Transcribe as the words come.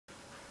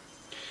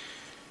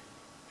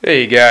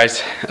Hey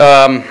guys, it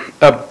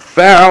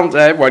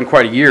wasn't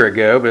quite a year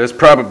ago, but it's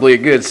probably a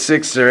good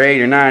 6 or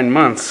 8 or 9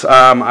 months.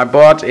 I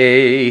bought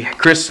a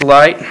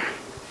Crystalyte.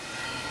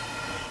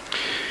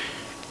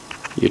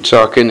 You're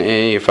talking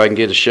if I can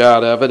get a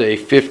shot of it, a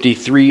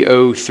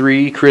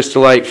 5303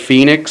 Crystalyte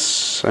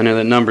Phoenix. I know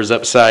the number's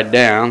upside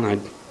down. I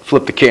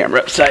flipped the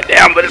camera upside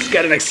down, but it's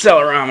got an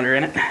accelerometer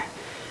in it.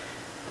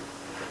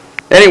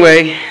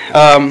 Anyway,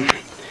 I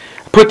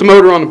put the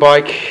motor on the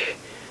bike.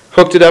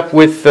 Hooked it up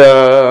with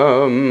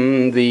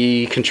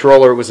the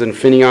controller. It was an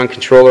Infineon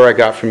controller I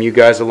got from you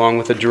guys along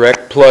with a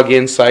direct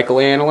plug-in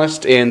cycle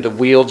analyst, and the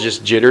wheel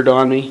just jittered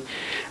on me.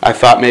 I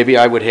thought maybe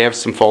I would have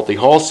some faulty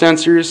hall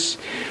sensors.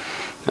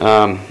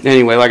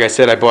 Anyway, like I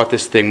said, I bought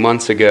this thing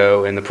months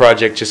ago, and the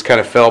project just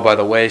kind of fell by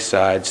the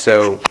wayside.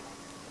 So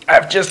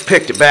I've just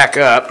picked it back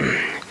up.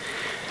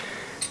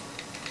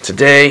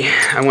 Today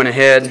I went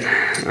ahead,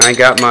 I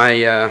got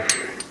my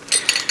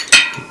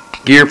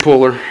gear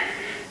puller.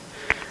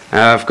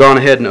 I've gone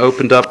ahead and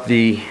opened up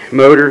the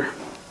motor,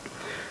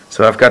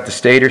 so I've got the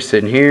stator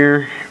sitting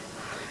here,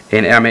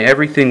 and I mean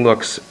everything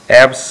looks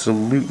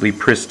absolutely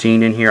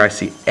pristine in here. I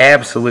see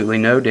absolutely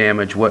no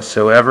damage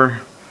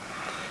whatsoever.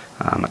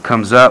 It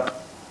comes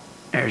up,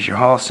 there's your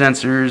hall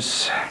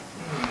sensors.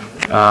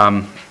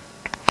 I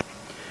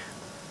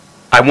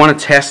want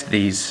to test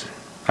these.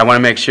 I want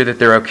to make sure that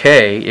they're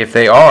okay. If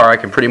they are, I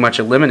can pretty much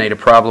eliminate a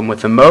problem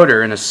with the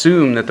motor and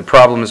assume that the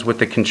problem is with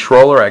the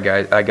controller I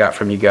got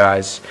from you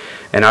guys,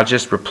 and I'll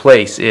just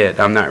replace it.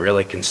 I'm not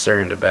really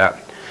concerned about,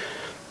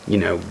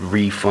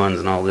 refunds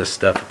and all this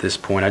stuff at this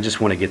point. I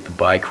just want to get the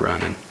bike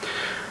running.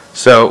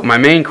 So my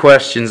main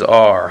questions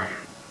are,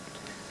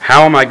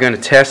 how am I going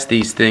to test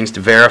these things to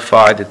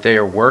verify that they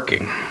are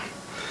working?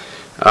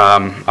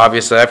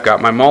 Obviously I've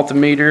got my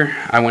multimeter.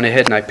 I went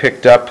ahead and I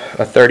picked up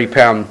a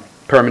 30-pound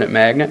permanent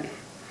magnet.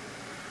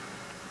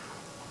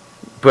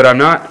 But I'm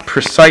not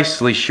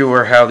precisely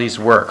sure how these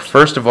work.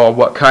 First of all,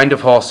 what kind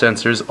of hall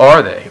sensors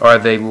are they? Are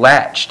they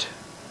latched,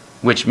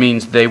 which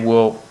means they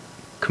will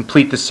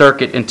complete the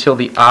circuit until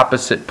the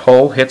opposite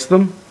pole hits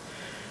them?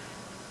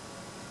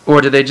 Or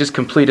do they just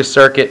complete a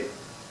circuit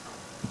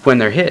when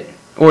they're hit?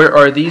 Or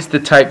are these the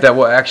type that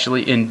will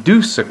actually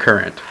induce a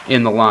current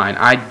in the line?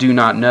 I do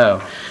not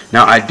know.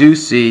 Now I do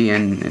see,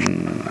 and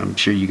I'm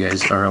sure you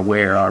guys are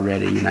aware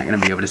already, you're not going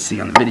to be able to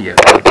see on the video,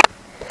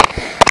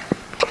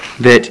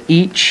 that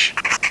each,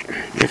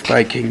 if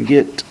I can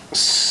get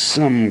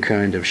some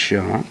kind of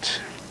shot,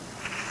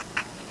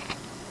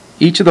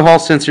 each of the hall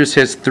sensors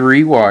has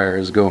 3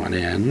 wires going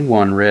in,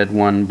 one red,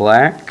 one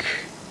black,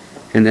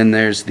 and then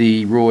there's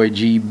the Roy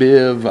G.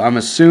 Biv. I'm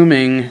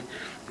assuming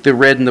the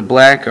red and the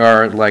black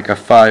are like a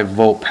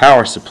 5-volt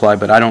power supply,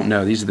 but I don't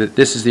know.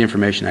 This is the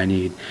information I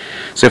need.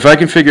 So if I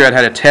can figure out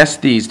how to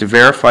test these to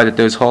verify that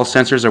those hall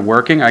sensors are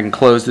working, I can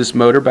close this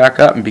motor back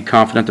up and be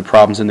confident the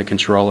problem's in the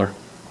controller.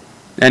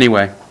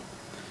 Anyway,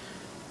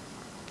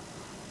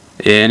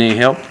 any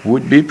help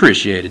would be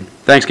appreciated.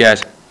 Thanks,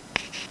 guys.